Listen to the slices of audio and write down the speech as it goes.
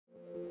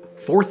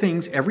4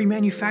 things every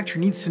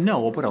manufacturer needs to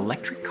know about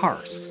electric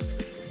cars.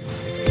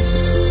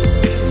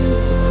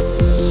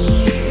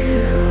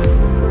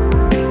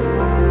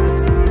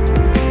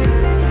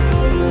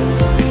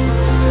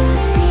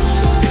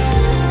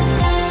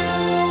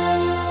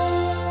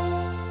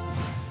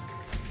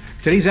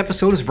 Today's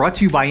episode is brought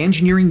to you by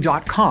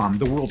Engineering.com,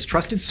 the world's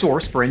trusted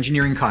source for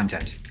engineering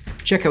content.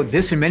 Check out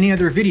this and many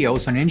other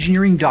videos on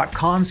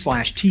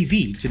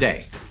Engineering.com/TV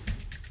today.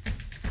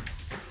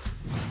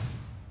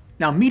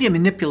 Now, media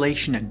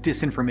manipulation and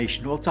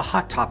disinformation, well, it's a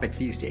hot topic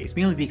these days,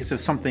 mainly because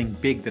of something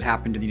big that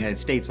happened in the United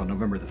States on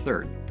November the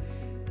 3rd.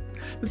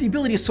 But the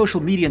ability of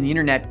social media and the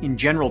internet in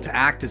general to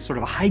act as sort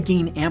of a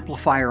high-gain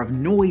amplifier of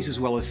noise as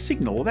well as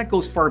signal, well, that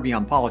goes far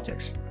beyond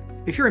politics.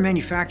 If you're a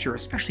manufacturer,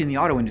 especially in the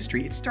auto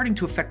industry, it's starting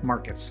to affect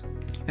markets.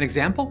 An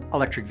example?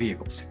 Electric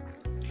vehicles.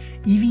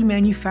 EV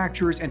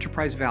manufacturers'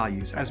 enterprise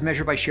values, as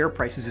measured by share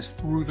prices, is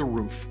through the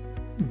roof.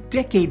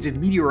 Decades of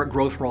meteoric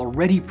growth were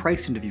already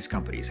priced into these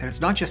companies, and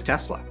it's not just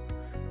Tesla.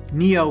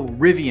 NIO,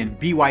 Rivian,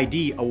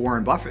 BYD, a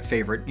Warren Buffett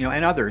favorite,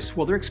 and others,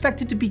 well, they're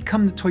expected to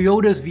become the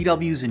Toyotas,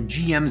 VWs, and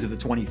GMs of the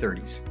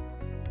 2030s.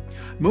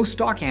 Most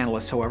stock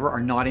analysts, however,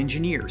 are not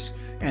engineers,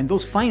 and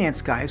those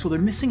finance guys, well, they're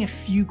missing a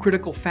few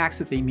critical facts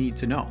that they need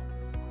to know.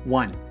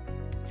 1.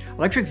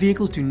 Electric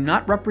vehicles do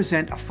not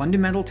represent a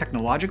fundamental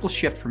technological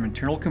shift from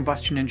internal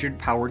combustion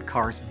engine-powered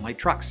cars and light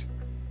trucks.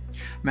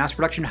 Mass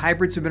production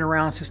hybrids have been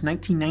around since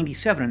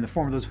 1997 in the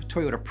form of the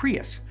Toyota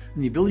Prius,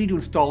 and the ability to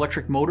install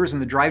electric motors in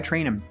the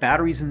drivetrain and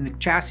batteries in the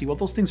chassis, well,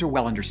 those things are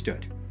well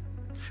understood.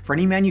 For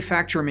any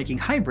manufacturer making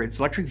hybrids,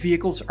 electric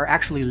vehicles are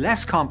actually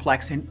less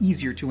complex and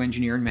easier to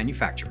engineer and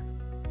manufacture.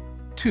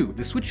 2.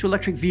 The switch to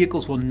electric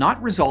vehicles will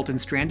not result in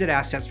stranded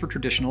assets for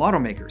traditional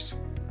automakers.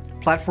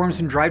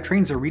 Platforms and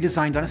drivetrains are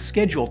redesigned on a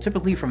schedule,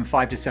 typically from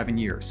 5 to 7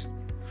 years.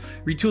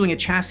 Retooling a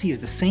chassis is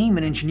the same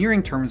in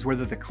engineering terms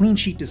whether the clean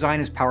sheet design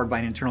is powered by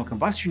an internal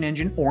combustion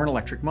engine or an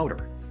electric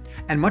motor.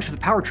 And much of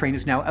the powertrain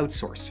is now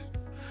outsourced.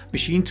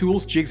 Machine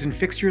tools, jigs, and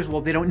fixtures,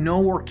 well, they don't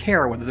know or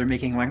care whether they're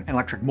making an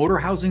electric motor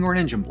housing or an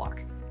engine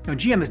block. Now,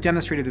 GM has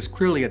demonstrated this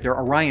clearly at their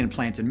Orion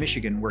plant in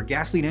Michigan, where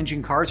gasoline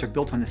engine cars are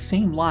built on the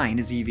same line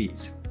as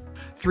EVs.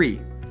 3.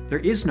 There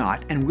is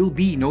not and will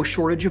be no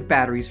shortage of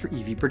batteries for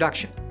EV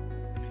production.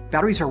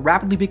 Batteries are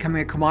rapidly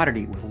becoming a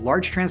commodity, with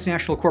large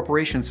transnational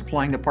corporations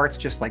supplying the parts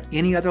just like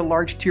any other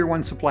large Tier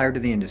 1 supplier to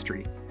the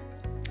industry.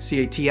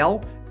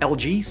 CATL,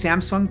 LG,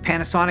 Samsung,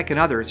 Panasonic, and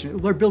others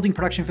are building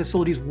production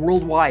facilities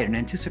worldwide in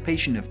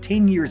anticipation of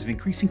 10 years of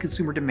increasing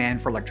consumer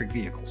demand for electric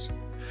vehicles.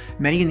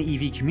 Many in the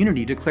EV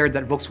community declared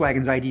that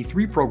Volkswagen's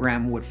ID.3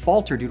 program would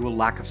falter due to a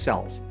lack of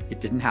cells. It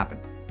didn't happen.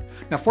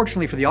 Now,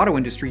 fortunately for the auto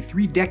industry,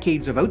 3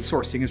 decades of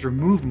outsourcing has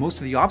removed most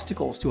of the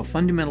obstacles to a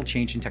fundamental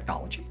change in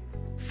technology.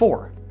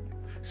 4.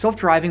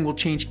 Self-driving will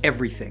change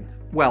everything.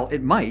 Well,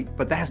 it might,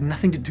 but that has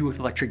nothing to do with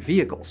electric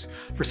vehicles.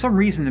 For some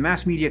reason, the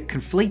mass media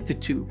conflate the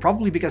two,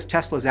 probably because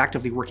Tesla is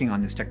actively working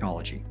on this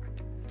technology.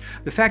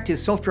 The fact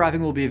is,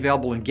 self-driving will be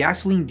available in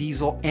gasoline,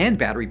 diesel, and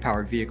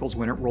battery-powered vehicles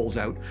when it rolls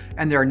out,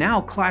 and there are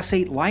now Class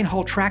 8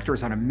 line-haul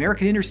tractors on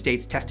American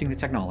interstates testing the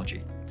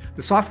technology.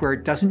 The software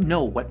doesn't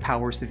know what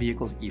powers the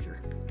vehicles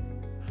either.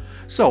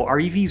 So, are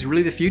EVs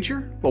really the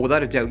future? Well,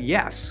 without a doubt,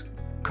 yes.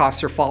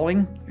 Costs are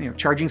falling,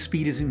 charging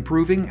speed is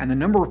improving, and the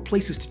number of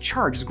places to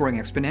charge is growing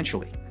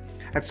exponentially.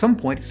 At some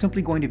point, it's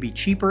simply going to be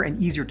cheaper and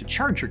easier to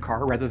charge your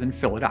car rather than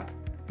fill it up.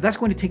 But that's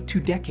going to take 2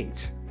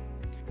 decades.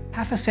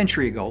 Half a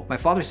century ago, my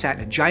father sat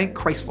in a giant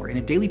Chrysler in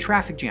a daily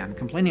traffic jam,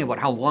 complaining about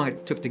how long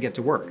it took to get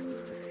to work.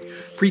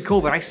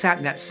 Pre-COVID, I sat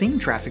in that same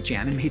traffic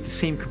jam and made the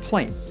same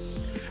complaint.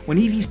 When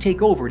EVs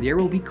take over, the air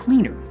will be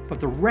cleaner, but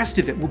the rest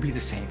of it will be the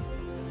same.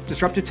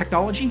 Disruptive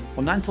technology?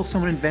 Well, not until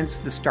someone invents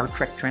the Star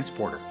Trek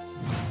transporter.